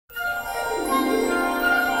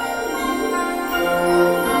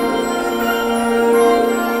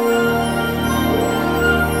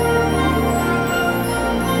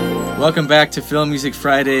Welcome back to Film Music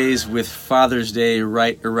Fridays with Father's Day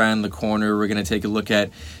right around the corner. We're going to take a look at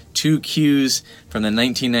two cues from the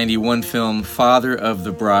 1991 film Father of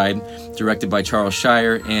the Bride, directed by Charles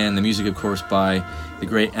Shyer, and the music, of course, by the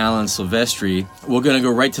great Alan Silvestri. We're going to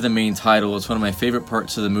go right to the main title. It's one of my favorite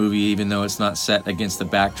parts of the movie, even though it's not set against the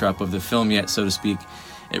backdrop of the film yet, so to speak.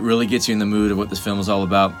 It really gets you in the mood of what this film is all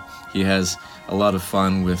about. He has a lot of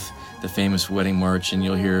fun with the famous wedding march, and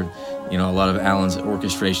you'll hear, a lot of Alan's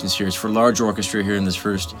orchestrations here. It's for large orchestra here in this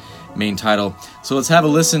first main title. So let's have a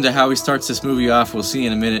listen to how he starts this movie off. We'll see you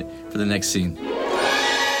in a minute for the next scene.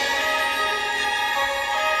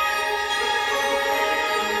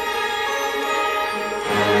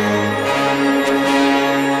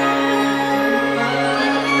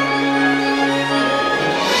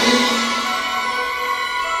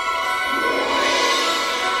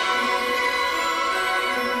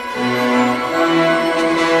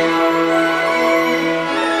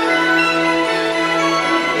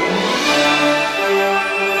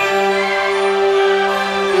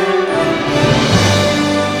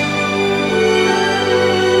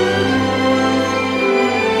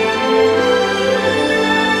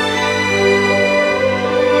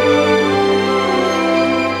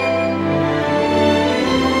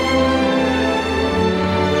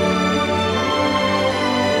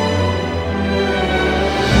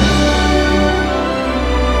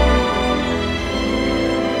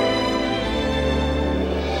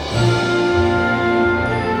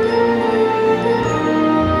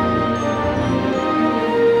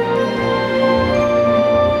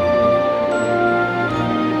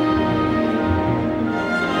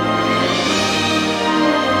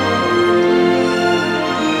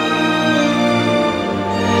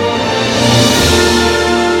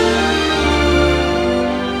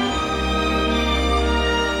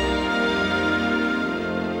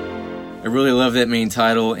 I really love that main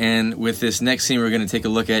title, and with this next scene we're going to take a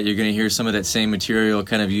look at, you're going to hear some of that same material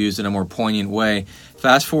kind of used in a more poignant way.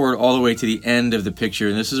 Fast forward all the way to the end of the picture,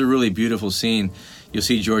 and this is a really beautiful scene. You'll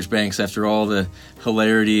see George Banks, after all the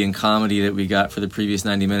hilarity and comedy that we got for the previous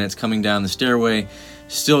 90 minutes, coming down the stairway,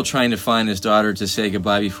 still trying to find his daughter to say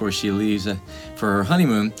goodbye before she leaves for her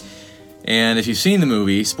honeymoon. And if you've seen the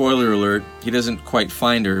movie, spoiler alert, he doesn't quite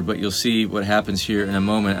find her, but you'll see what happens here in a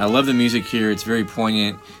moment. I love the music here. It's very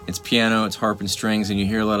poignant. It's piano, it's harp and strings, and you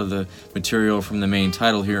hear a lot of the material from the main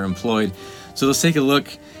title here employed. So let's take a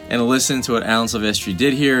look and a listen to what Alan Silvestri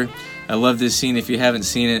did here. I love this scene. If you haven't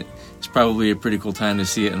seen it, it's probably a pretty cool time to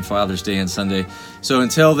see it on Father's Day and Sunday. So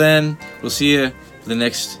until then, we'll see you for the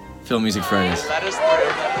next Film Music Fridays.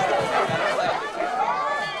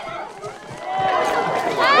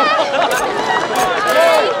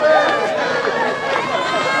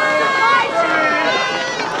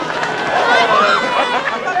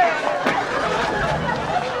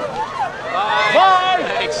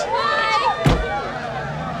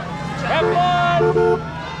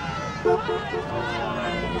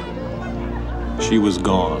 She was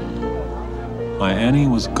gone. My Annie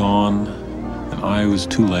was gone, and I was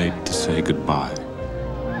too late to say goodbye.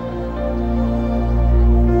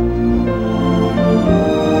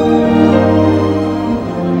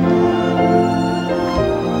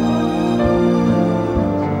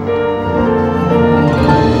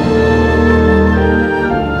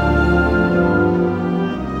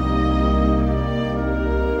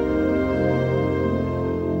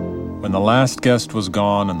 When the last guest was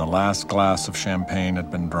gone and the last glass of champagne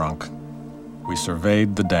had been drunk, we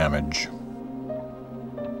surveyed the damage.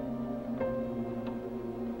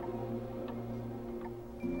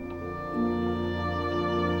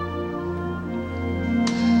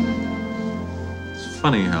 It's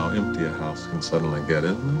funny how empty a house can suddenly get,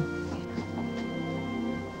 isn't it?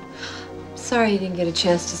 Sorry you didn't get a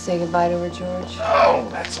chance to say goodbye to her, George. Oh,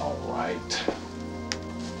 that's all right.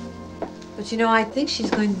 But I think she's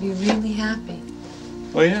going to be really happy.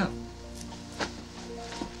 Oh, yeah.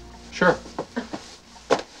 Sure.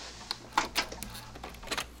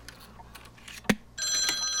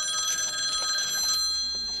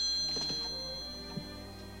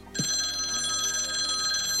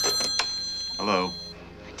 Hello.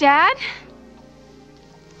 Dad?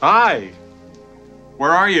 Hi.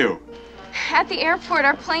 Where are you? At the airport.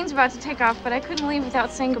 Our plane's about to take off, but I couldn't leave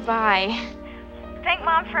without saying goodbye. Thank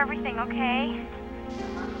Mom for everything, okay?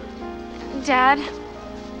 Dad,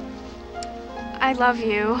 I love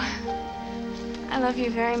you. I love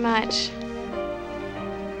you very much.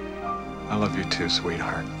 I love you too,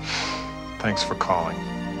 sweetheart. Thanks for calling.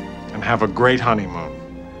 And have a great honeymoon.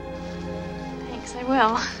 Thanks, I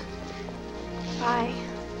will. Bye.